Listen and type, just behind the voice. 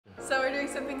So we're doing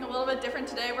something a little bit different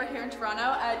today. We're here in Toronto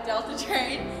at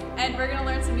DeltaTrain, and we're gonna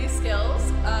learn some new skills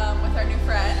with our new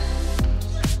friend.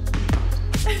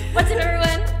 What's up,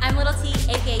 everyone? I'm Little T,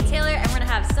 aka Taylor, and we're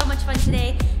gonna have so much fun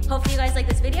today. Hopefully you guys like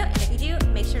this video, and if you do,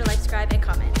 make sure to like, subscribe, and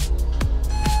comment.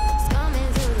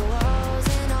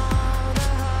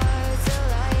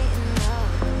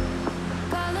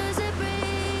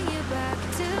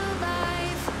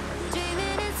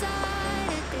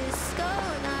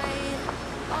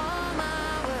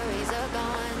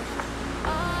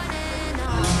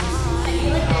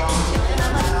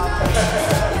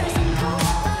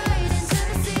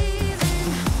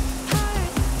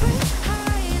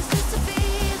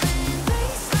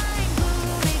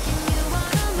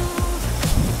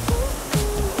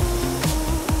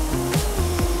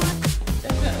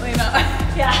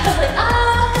 Yeah, I was like,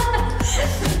 ah!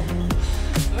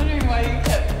 I was wondering why you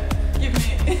kept giving me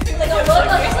like a look, I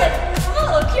was like, I'm a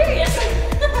little curious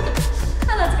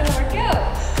how that's gonna work out.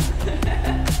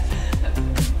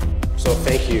 So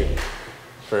thank you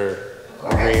for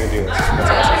agreeing to do this.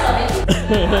 That's awesome.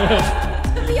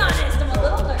 To be honest, I'm a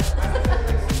little nervous.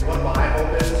 What my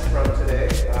hope is from today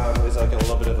is like a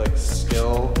little bit of like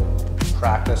skill,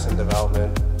 practice, and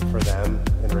development for them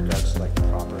in regards to like the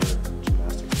proper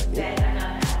gymnastics technique.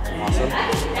 Awesome.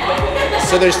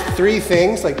 So there's 3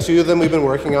 things, like 2 of them we've been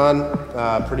working on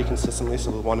pretty consistently.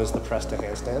 So one is the press to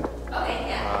handstand. Okay,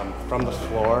 yeah. From the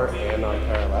floor and on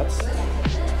parallettes.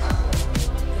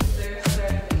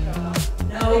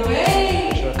 No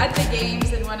way! At the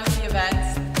games in one of the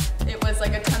events, it was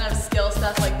like a ton of skill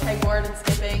stuff like pegboard and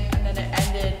skipping, and then it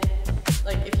ended,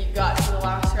 like if you got to the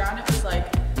last round, it was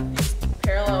like these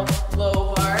parallel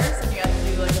low bars, and you had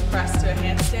to do like a press to a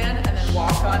handstand, and then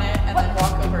walk on it, and then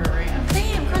walk over a ramp.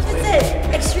 Damn, CrossFit's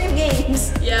it. Extreme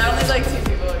games. Yeah, only like 2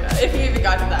 people got, if you even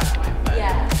got to that point. But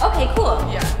Yeah. Okay, cool.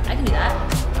 Yeah. I can do that.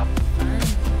 Fine.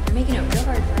 You're making it real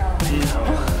hard for all of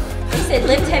us. They said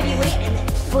lift heavy weight and then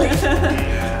flip.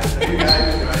 Yeah, the guy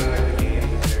who's running like the game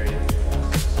is very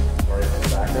into the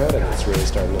background, and it's really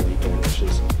starting to leak in, which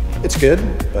is, it's good,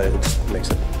 but it makes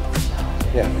it,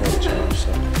 yeah, more of a challenge.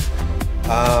 So.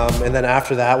 And then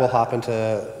after that, we'll hop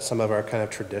into some of our kind of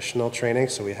traditional training.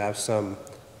 So we have some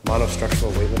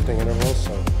monostructural weightlifting intervals.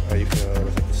 So are you familiar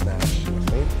with like the snatch and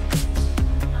the clean?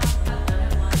 I've done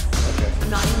it once. Okay.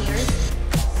 Not in years.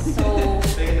 So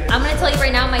I'm gonna tell you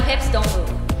right now, my hips don't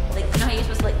move. Like, you know how you're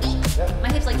supposed to like eat? Yeah.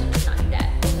 My hips like just not do that.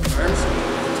 Arms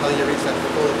until you reach that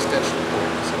full extension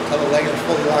point. So until the legs are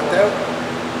fully locked out.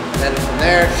 And then from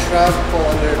there, shrug, pull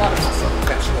under,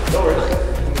 catch the door.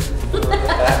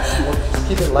 Just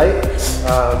keep it light,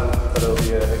 but it'll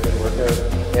be a good workout.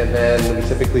 And then we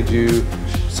typically do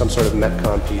some sort of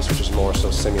Metcon piece, which is more so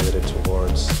simulated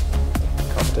towards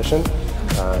competition.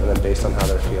 And then based on how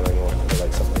they're feeling, we'll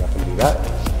light something up and do that.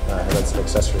 And then some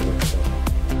accessory work. So.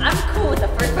 I'm cool with the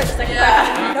first part, the second part,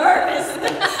 I'm nervous.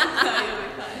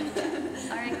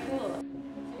 Alright, cool. So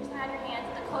you're just gonna have your hands,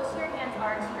 the closer your hands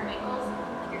are to your ankles,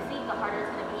 like your feet, the harder it's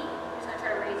gonna be. You're just gonna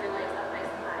try to raise your legs up nice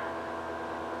and high.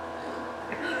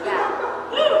 Yeah.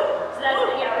 So that's,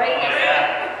 yeah, right next to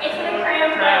it. It's gonna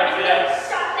cramp right. It's gonna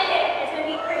shot the hip. It's gonna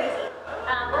be crazy.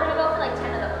 We're gonna go for like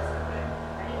 10 of those.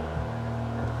 Ready?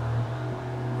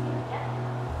 Yeah.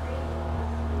 3,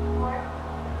 4,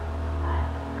 5,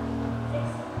 6,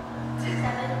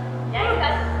 7. Yeah, you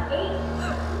got 8,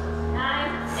 9,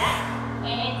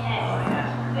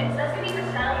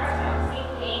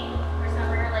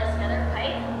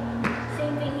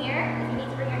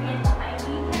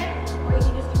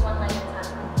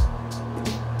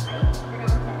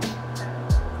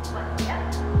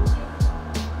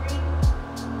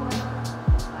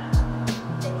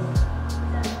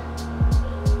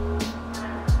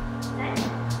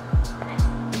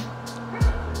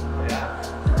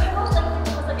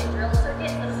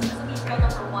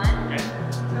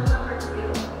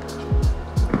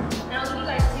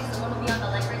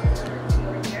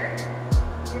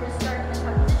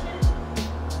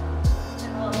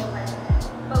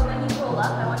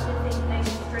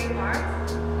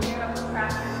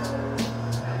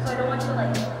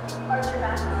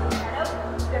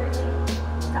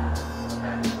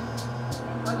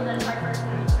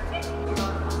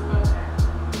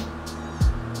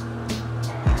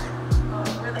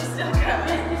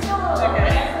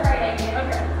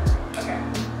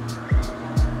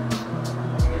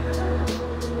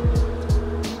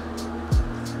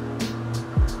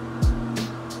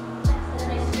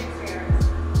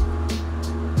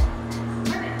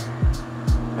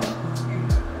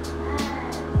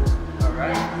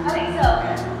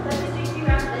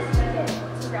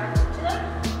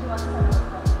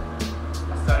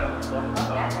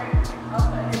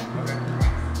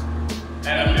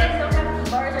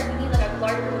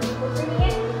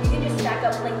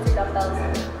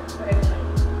 elbows, whatever you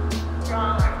need.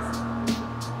 Strong arms.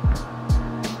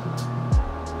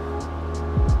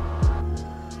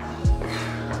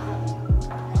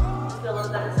 Feel a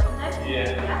little better the second time? Yeah.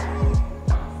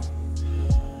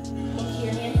 Into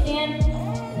your handstand,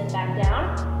 and then back down.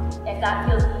 If that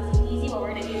feels easy, what we're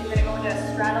gonna do is we're gonna go into a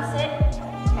straddle sit,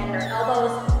 and our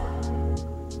elbows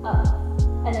up.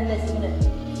 And then this is gonna.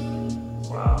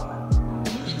 Wow.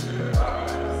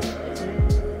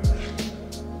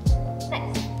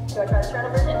 Nice. Do you want to try the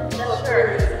straddle version? That'll Sure.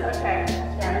 Okay.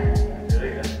 Yeah.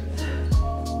 Really good.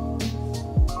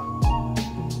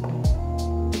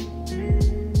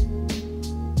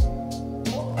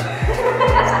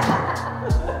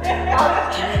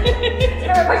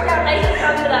 Remember, push down nice and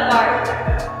strong to that bar.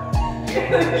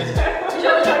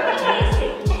 Shoulder sharp, nice.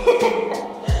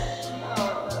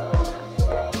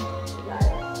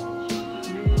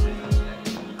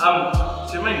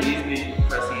 Should my knees be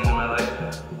pressing into my leg?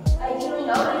 Ideally,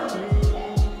 no, but you can do that.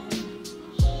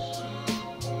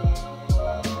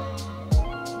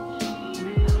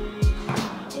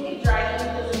 I think it's driving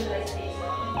because it's a nice space.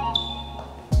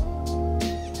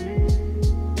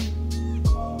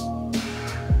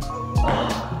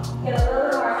 Get a little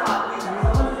bit more hot because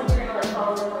someone's sitting here like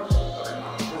follow the push.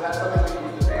 Is that something we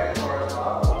use the band for as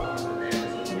well?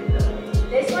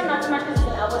 This one, not so much because it's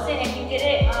an elbow sit. If you did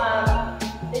it,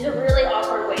 there's a really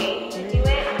awkward way to do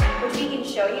it, which we can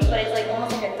show you, but it's like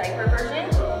almost like a diaper version.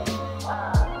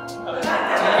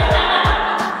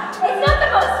 It's not the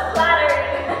most flattering.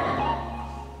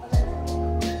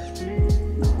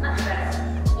 Much better.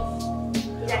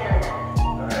 Yes. Exactly like that.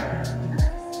 Alright.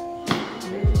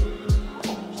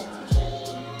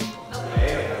 Okay,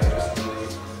 and then just really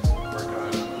work on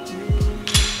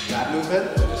that movement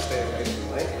and just stay nice and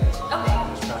light. Okay.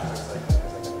 Just practice like that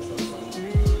because I think it's so fun.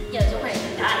 Yeah, there's no point in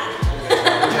that.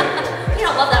 You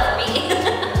don't love that for me.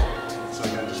 So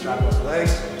again, just strap up the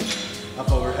legs, up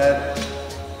overhead.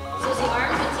 So the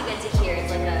arms, once you get to here,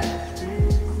 it's like a...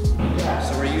 Yeah,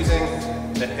 so we're using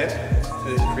the hip to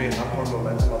create upward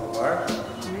momentum on the bar.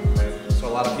 Right? So a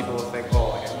lot of people will think,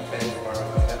 oh, I can bang the bar with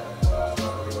my hip. That's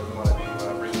not really what you want to do. You want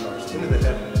to bring the bars into the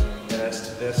hip, and it's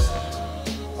this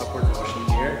upward motion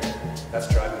here that's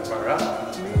driving the bar up.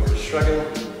 And then we're just shrugging,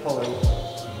 pulling.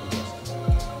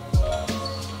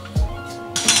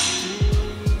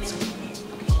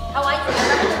 How wide? The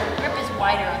grip is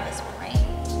wider on this one, right?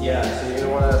 Yeah, so you're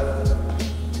gonna want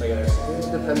to, I guess,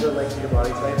 it depends on like your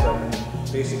body type, but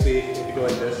basically if you go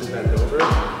like this and bend over,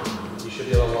 you should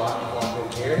be able to walk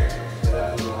in here, and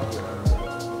then you walk your arms.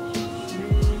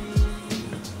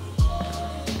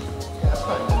 Yeah, that's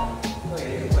fine. Okay,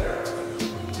 you can play around with it.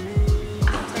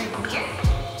 Starting from here?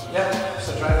 Yeah, so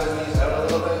drive those knees out a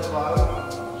little bit at the bottom,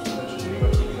 and then just think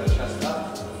about keeping that chest up,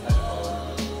 head forward.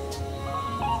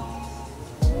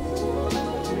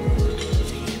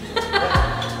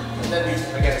 And then you,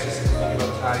 again, it's just thinking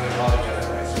about tying it all together,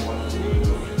 right? So one fluid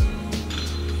motion.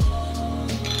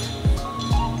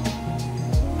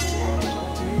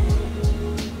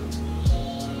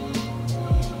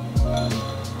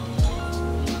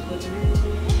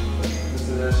 This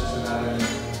is just a matter of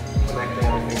connecting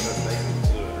everything so it's nice and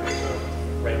fluid, right? So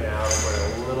right now we're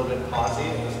a little bit pausey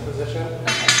in this position.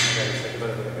 Again, just think about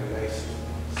it like a nice.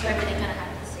 So everything kind of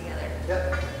happens together. Yep.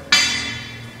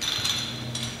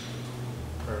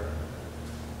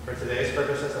 For today's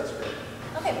purposes, that's great.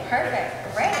 Okay,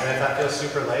 perfect. Great. And if that feels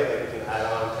super light, like you can add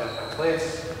on 10-pound plates.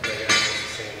 Again,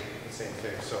 it's the same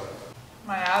thing. So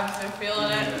My abs are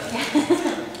feeling it.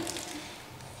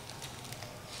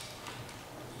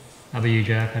 How about you,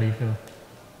 Jack? How do you feel?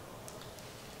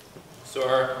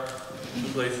 Sore in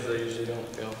places I usually don't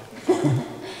feel.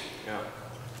 Yeah.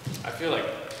 I feel like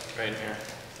right in here.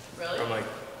 Really? I'm like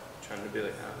trying to be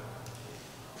like that.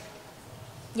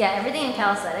 Yeah, everything in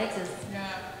calisthenics Yeah.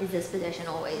 is this position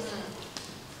always.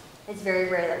 It's very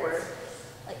rare that we're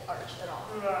like arched at all.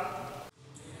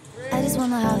 I just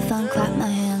wanna have fun, clap my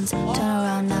hands, turn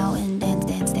around now and dance,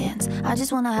 dance, dance. I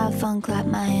just wanna have fun, clap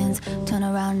my hands, turn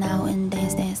around now and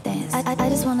dance, dance, dance. I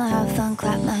just wanna have fun,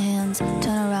 clap my hands,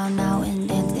 turn around now and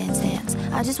dance, dance, dance.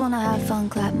 I just wanna have fun,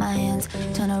 clap my hands,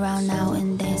 turn around now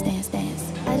and dance, dance, dance.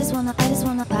 I just wanna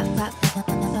clap, clap, turn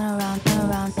around,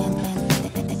 dance, dance,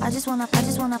 dance. I just wanna clap,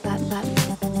 clap,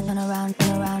 turn around,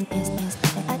 dance, dance.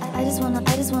 I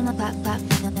just wanna clap, clap,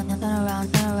 turn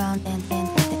around, dance, dance.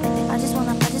 I just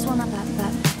wanna clap,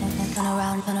 clap,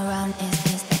 turn around, dance,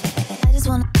 dance. I just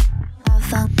wanna have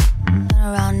fun, turn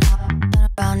around now.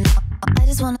 I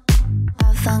just wanna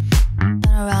have fun,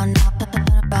 turn around now. I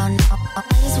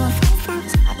just wanna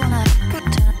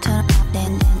turn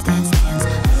around, dance, dance.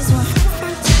 I just wanna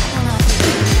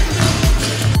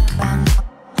around now.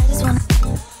 I just wanna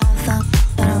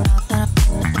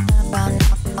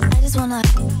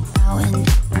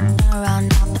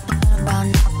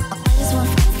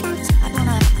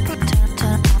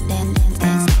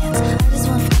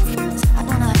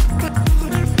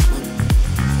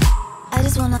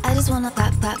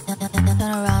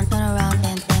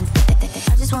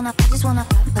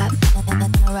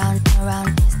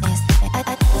around, dance, dance,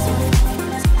 dance.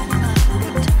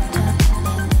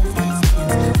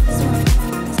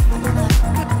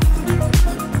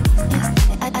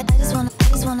 I just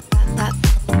wanna clap,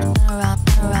 turn around,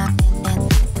 dance,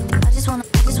 dance. I just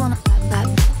wanna clap,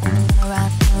 turn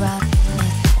around,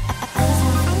 dance.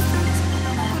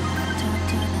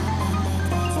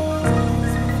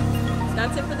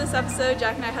 That's it for this episode.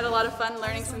 Jack and I had a lot of fun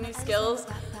learning some new skills.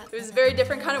 It was a very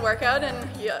different kind of workout, and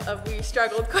we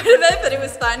struggled quite a bit, but it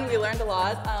was fun. We learned a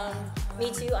lot.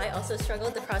 Me too, I also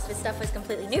struggled. The CrossFit stuff was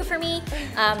completely new for me.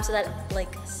 So that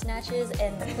like snatches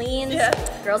and the cleans,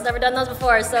 girls never done those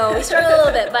before, so we struggled a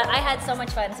little bit, but I had so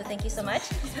much fun, so thank you so much.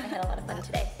 I had a lot of fun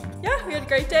today. Yeah, we had a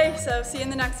great day, so see you in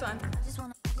the next one.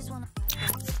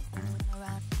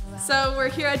 So we're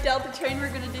here at DeltaTrain.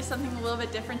 We're gonna do something a little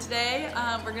bit different today.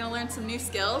 We're gonna learn some new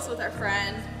skills with our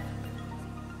friend.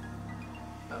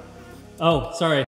 Oh, sorry.